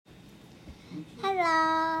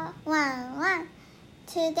Hello, one.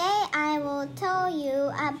 Today I will tell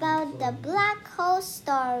you about the black hole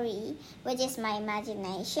story, which is my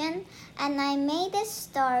imagination, and I made this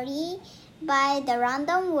story by the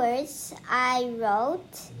random words I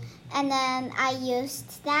wrote, and then I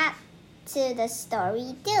used that to the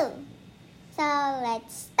story too. So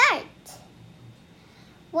let's start.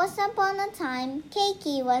 Once upon a time,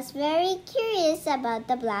 Keiki was very curious about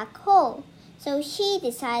the black hole. So she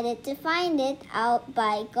decided to find it out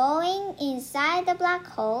by going inside the black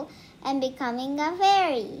hole and becoming a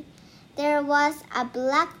fairy. There was a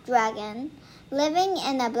black dragon living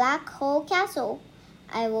in a black hole castle.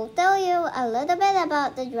 I will tell you a little bit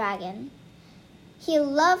about the dragon. He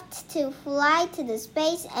loved to fly to the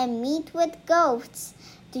space and meet with ghosts.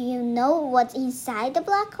 Do you know what's inside the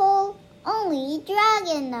black hole? Only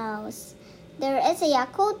dragon knows. There is a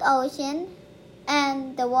Yakult ocean,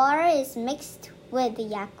 and the water is mixed with the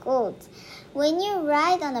Yakult. When you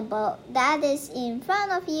ride on a boat that is in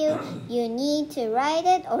front of you, you need to ride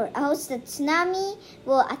it or else the tsunami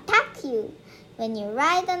will attack you. When you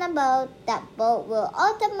ride on a boat, that boat will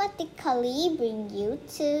automatically bring you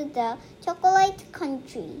to the chocolate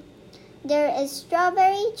country. There is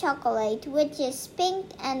strawberry chocolate, which is pink,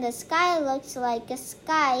 and the sky looks like a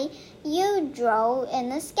sky you draw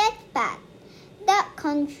in a sketch pad. That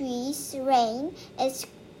country's rain is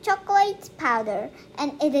chocolate powder,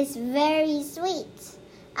 and it is very sweet.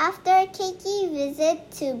 After Keiki visit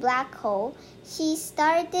to black hole, she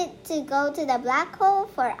started to go to the black hole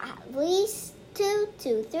for at least 2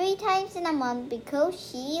 to 3 times in a month because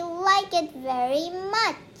she liked it very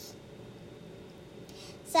much.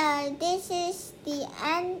 So this is the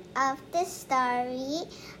end of the story.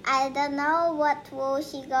 I don't know what will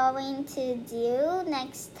she going to do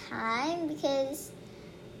next time because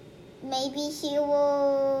maybe she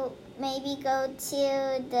will go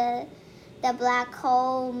to the black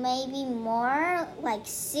hole maybe more like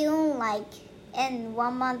soon, like in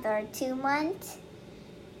 1 month or 2 months.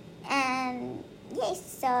 And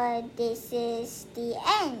yes, so this is the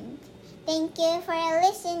end. Thank you for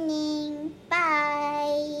listening.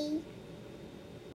 Bye.